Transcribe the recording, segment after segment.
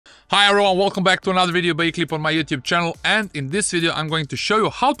Hi everyone, welcome back to another video by Clip on my YouTube channel, and in this video I'm going to show you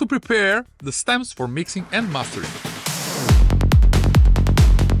how to prepare the stems for mixing and mastering.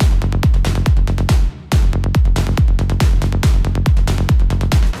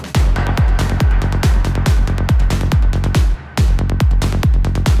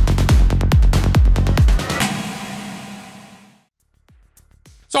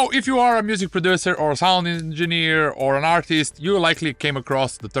 So if you are a music producer or a sound engineer or an artist, you likely came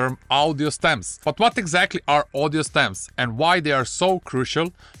across the term audio stems. But what exactly are audio stems and why they are so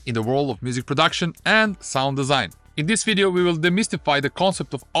crucial in the world of music production and sound design? In this video, we will demystify the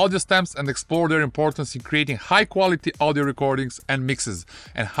concept of audio stems and explore their importance in creating high-quality audio recordings and mixes,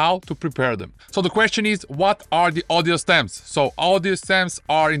 and how to prepare them. So the question is, what are the audio stems? So audio stems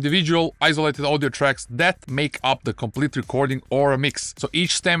are individual, isolated audio tracks that make up the complete recording or a mix. So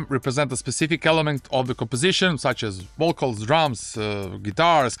each stem represents a specific element of the composition, such as vocals, drums,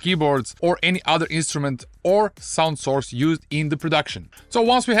 guitars, keyboards, or any other instrument or sound source used in the production. So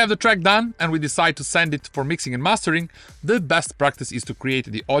once we have the track done and we decide to send it for mixing and mastering, the best practice is to create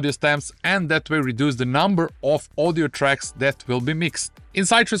the audio stems and that way reduce the number of audio tracks that will be mixed. In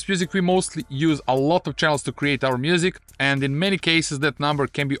Psytrance music, we mostly use a lot of channels to create our music, and in many cases that number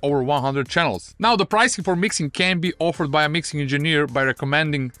can be over 100 channels. Now, the pricing for mixing can be offered by a mixing engineer by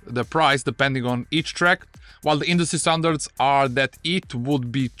recommending the price depending on each track, while the industry standards are that it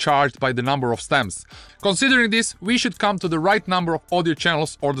would be charged by the number of stems. Considering this, we should come to the right number of audio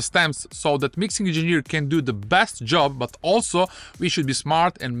channels or the stems so that mixing engineer can do the best job, but also we should be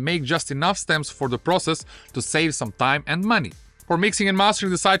smart and make just enough stems for the process to save some time and money. For mixing and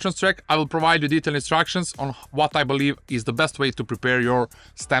mastering the Psytrance track, I will provide you detailed instructions on what I believe is the best way to prepare your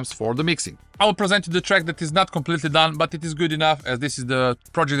stems for the mixing. I will present you the track that is not completely done, but it is good enough as this is the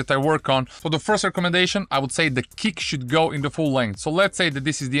project that I work on. So the first recommendation, I would say the kick should go in the full length. So let's say that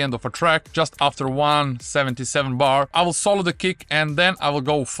this is the end of a track, just after 177 bar. I will solo the kick and then I will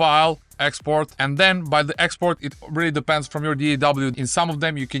go File, Export, and then by the export it really depends from your DAW. In some of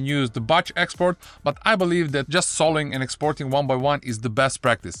them you can use the batch export, but I believe that just soloing and exporting one by one is the best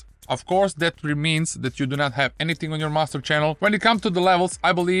practice. Of course, that means that you do not have anything on your master channel. When it comes to the levels,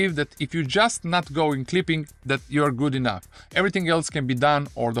 I believe that if you just not go in clipping, that you are good enough. Everything else can be done,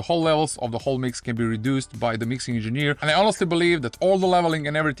 or the whole levels of the whole mix can be reduced by the mixing engineer. And I honestly believe that all the leveling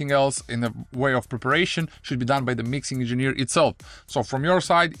and everything else in a way of preparation should be done by the mixing engineer itself. So from your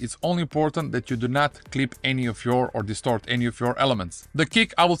side, it's only important that you do not clip any of your or distort any of your elements. The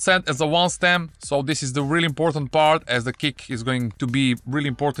kick I will send as a one stem, so this is the really important part, as the kick is going to be really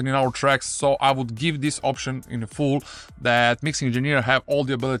important in our tracks, so I would give this option in full, that mixing engineer have all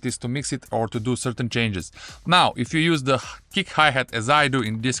the abilities to mix it or to do certain changes. Now, if you use the kick hi-hat as I do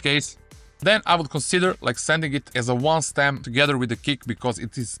in this case, then I would consider like sending it as a one stem together with the kick, because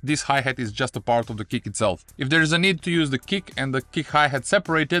this hi-hat is just a part of the kick itself. If there is a need to use the kick and the kick hi-hat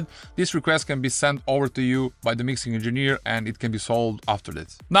separated, this request can be sent over to you by the mixing engineer and it can be solved after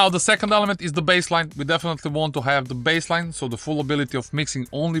that. Now the second element is the bassline. We definitely want to have the bassline, so the full ability of mixing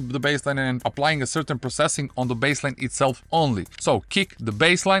only the bassline and applying a certain processing on the bassline itself only. So kick the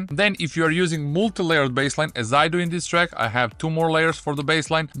bassline. Then if you are using multi-layered bassline as I do in this track, I have 2 more layers for the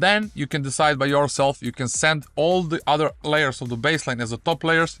bassline, then you can decide by yourself. You can send all the other layers of the bassline as the top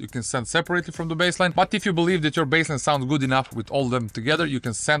layers, you can send separately from the bassline, but if you believe that your bassline sounds good enough with all of them together, you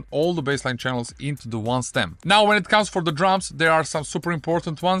can send all the bassline channels into the one stem. Now when it comes for the drums, there are some super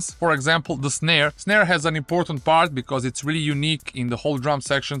important ones. For example, the snare. Snare has an important part because it's really unique in the whole drum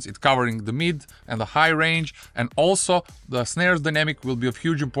sections. It's covering the mid and the high range, and also the snare's dynamic will be of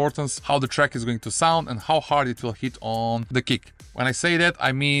huge importance, how the track is going to sound and how hard it will hit on the kick. When I say that,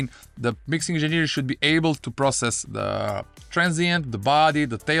 I mean the mixing engineer should be able to process the transient, the body,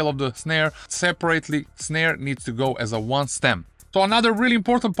 the tail of the snare separately. Snare needs to go as a one stem. So another really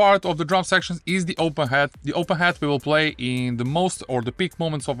important part of the drum sections is the open hat. The open hat we will play in the most or the peak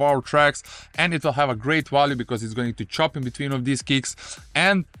moments of our tracks, and it will have a great value because it's going to chop in between of these kicks,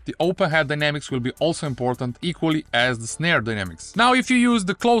 and the open hat dynamics will be also important equally as the snare dynamics. Now if you use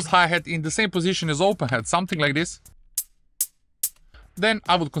the closed hi-hat in the same position as open hat, something like this, then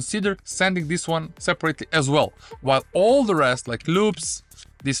I would consider sending this one separately as well, while all the rest like loops,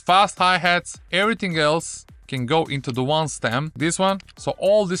 these fast hi-hats, everything else can go into the one stem, this one. So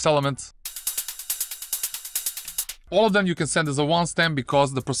all these elements, all of them you can send as a one stem,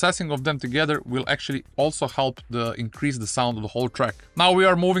 because the processing of them together will actually also help increase the sound of the whole track. Now we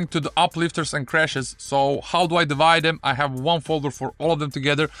are moving to the uplifters and crashes. So how do I divide them? I have one folder for all of them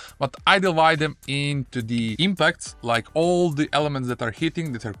together, but I divide them into the impacts, like all the elements that are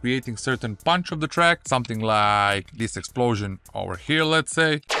hitting, that are creating certain punch of the track, something like this explosion over here, let's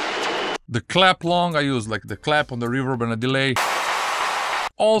say. The clap long, I use like the clap on the reverb and the delay.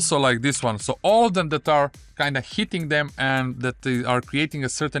 Also like this one. So all of them that are kind of hitting them and that they are creating a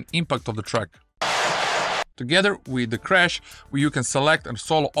certain impact of the track. Together with the crash, you can select and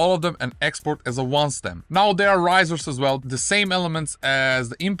solo all of them and export as a one stem. Now there are risers as well, the same elements as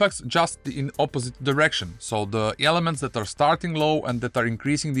the impacts, just in opposite direction. So the elements that are starting low and that are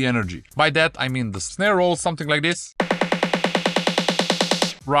increasing the energy. By that I mean the snare roll, something like this.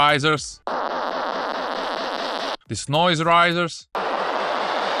 Risers. This noise risers.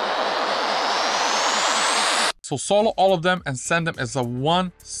 So solo all of them and send them as a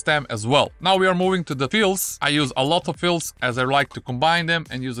one stem as well. Now we are moving to the fills. I use a lot of fills as I like to combine them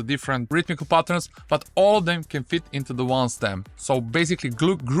and use a different rhythmical patterns, but all of them can fit into the one stem. So basically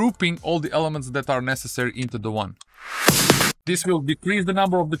grouping all the elements that are necessary into the one. This will decrease the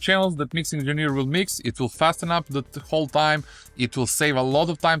number of the channels that mixing engineer will mix. It will fasten up the whole time. It will save a lot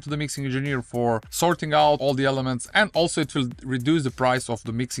of time to the mixing engineer for sorting out all the elements, and also it will reduce the price of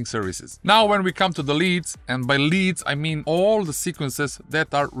the mixing services. Now when we come to the leads, and by leads I mean all the sequences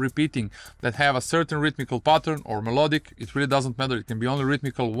that are repeating, that have a certain rhythmical pattern or melodic, it really doesn't matter. It can be only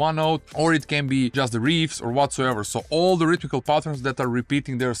rhythmical one note, or it can be just the riffs or whatsoever. So all the rhythmical patterns that are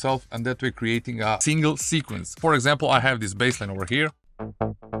repeating themselves and that way creating a single sequence. For example, I have this bass line over here.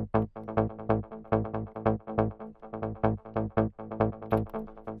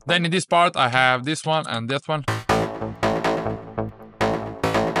 Then in this part I have this one and that one.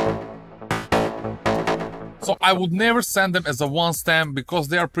 So I would never send them as a one stem because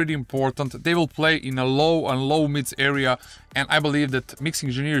they are pretty important. They will play in a low and low mids area, and I believe that mixing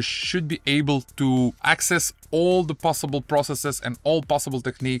engineers should be able to access all the possible processes and all possible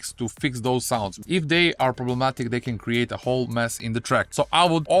techniques to fix those sounds. If they are problematic, they can create a whole mess in the track. So I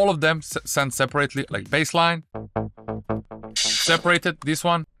would all of them send separately, like bass line, separated, this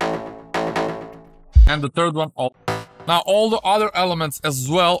one, and the third one all. Now all the other elements as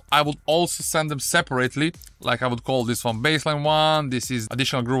well, I would also send them separately. Like I would call this one baseline 1, this is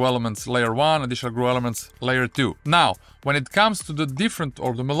additional groove elements layer 1, additional groove elements layer 2. Now, when it comes to the different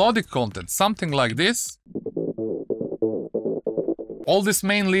or the melodic content, something like this, all these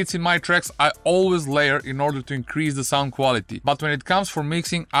main leads in my tracks I always layer in order to increase the sound quality. But when it comes for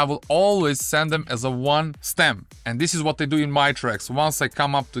mixing, I will always send them as a one stem. And this is what I do in my tracks. Once I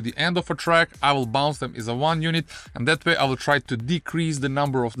come up to the end of a track, I will bounce them as a one unit, and that way I will try to decrease the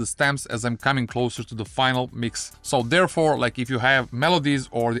number of the stems as I'm coming closer to the final mix. So therefore, like if you have melodies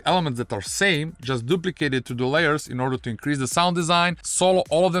or the elements that are same, just duplicate it to the layers in order to increase the sound design, solo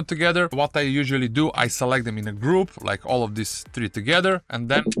all of them together. What I usually do, I select them in a group, like all of these three together, and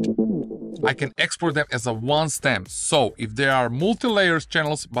then I can export them as a one stem. So if there are multi-layers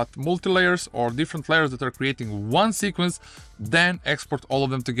channels, but multi-layers or different layers that are creating one sequence, then export all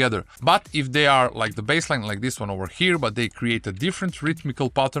of them together. But if they are like the bassline, like this one over here, but they create a different rhythmical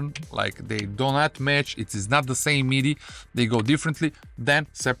pattern, like they do not match, it is not the same MIDI, they go differently, then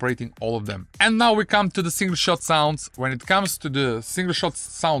separating all of them. And now we come to the single shot sounds. When it comes to the single shot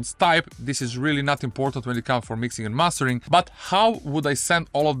sounds type, this is really not important when it comes for mixing and mastering, but how would I send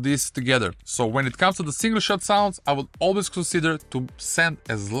all of this together? So when it comes to the single shot sounds, I would always consider to send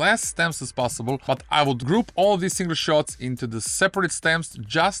as less stems as possible, but I would group all of these single shots into the separate stems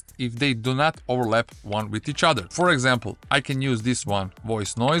just if they do not overlap one with each other. For example, I can use this one,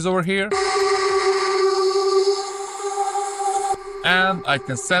 voice noise over here, and I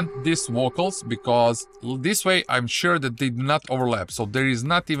can send these vocals because this way I'm sure that they do not overlap. So there is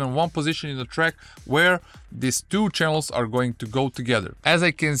not even one position in the track where these two channels are going to go together. As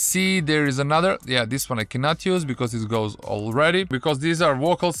I can see, there is another, yeah, this one I cannot use because it goes already, because these are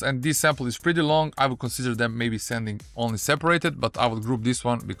vocals and this sample is pretty long. I would consider them maybe sending only separated, but I would group this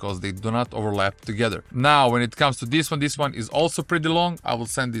one because they do not overlap together. Now when it comes to this one is also pretty long. I will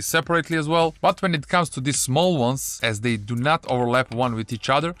send this separately as well. But when it comes to these small ones, as they do not overlap one with each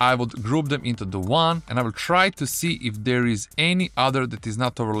other, I would group them into the one, and I will try to see if there is any other that is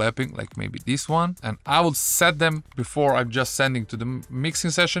not overlapping, like maybe this one, and I will set them before I'm just sending to the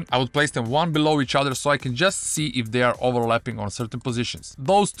mixing session. I would place them one below each other so I can just see if they are overlapping on certain positions.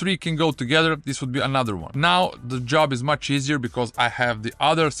 Those three can go together. This would be another one. Now the job is much easier because I have the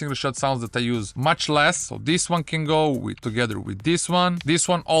other single shot sounds that I use much less. So this one can go together with this one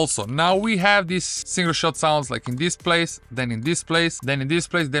also. Now we have these single shot sounds like in this place, then in this place, then in this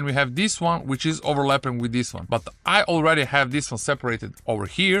place, then we have this one which is overlapping with this one. But I already have this one separated over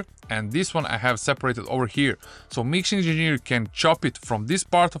here, and this one I have separated over here. So mixing engineer can chop it from this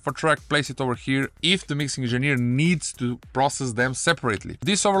part of a track, place it over here if the mixing engineer needs to process them separately.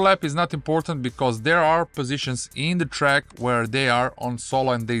 This overlap is not important because there are positions in the track where they are on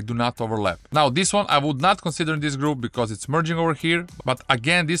solo and they do not overlap. Now this one I would not consider in this group because it's merging over here, but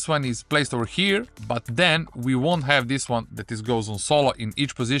again this one is placed over here, but then we won't have this one that goes on solo in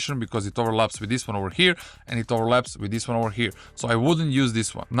each position because it overlaps with this one over here and it overlaps with this one over here. So I wouldn't use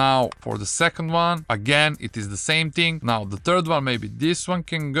this one. Now for the second one, again it is the same thing. Now the third one, maybe this one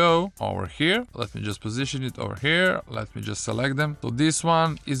can go over here. Let me just position it over here. Let me just select them. So this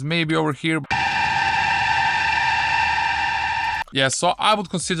one is maybe over here. Yeah, so I would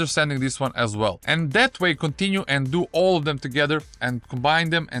consider sending this one as well. And that way continue and do all of them together and combine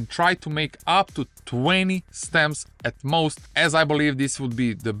them and try to make up to 20 stems at most, as I believe this would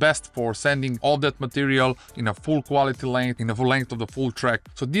be the best for sending all that material in a full quality length, in the full length of the full track.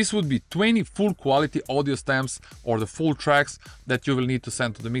 So this would be 20 full quality audio stems or the full tracks that you will need to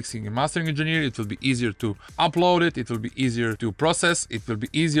send to the mixing and mastering engineer. It will be easier to upload it, it will be easier to process, it will be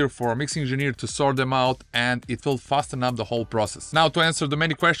easier for a mixing engineer to sort them out, and it will fasten up the whole process. Now to answer the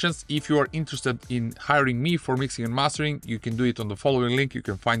many questions, if you are interested in hiring me for mixing and mastering, you can do it on the following link. You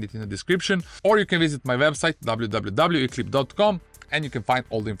can find it in the description, or you can visit my website www.eclipse.com and you can find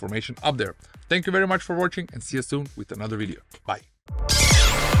all the information up there. Thank you very much for watching and see you soon with another video. Bye.